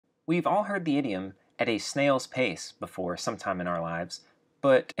We've all heard the idiom, at a snail's pace, before sometime in our lives,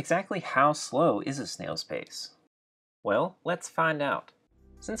 but exactly how slow is a snail's pace? Well, let's find out.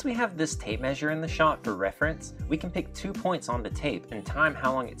 Since we have this tape measure in the shot for reference, we can pick 2 points on the tape and time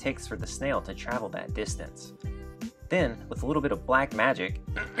how long it takes for the snail to travel that distance. Then, with a little bit of black magic,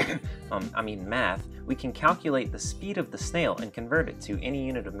 math, we can calculate the speed of the snail and convert it to any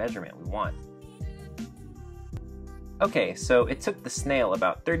unit of measurement we want. Okay, so it took the snail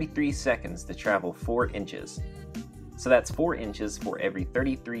about 33 seconds to travel 4 inches. So that's 4 inches for every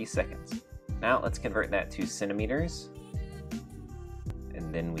 33 seconds. Now let's convert that to centimeters.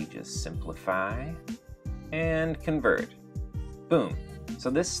 And then we just simplify and convert. Boom.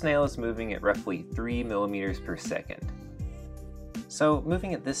 So this snail is moving at roughly 3 millimeters per second. So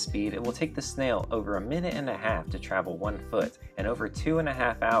moving at this speed, it will take the snail over 1.5 minutes to travel 1 foot and over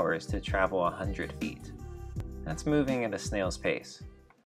 2.5 hours to travel 100 feet. That's moving at a snail's pace.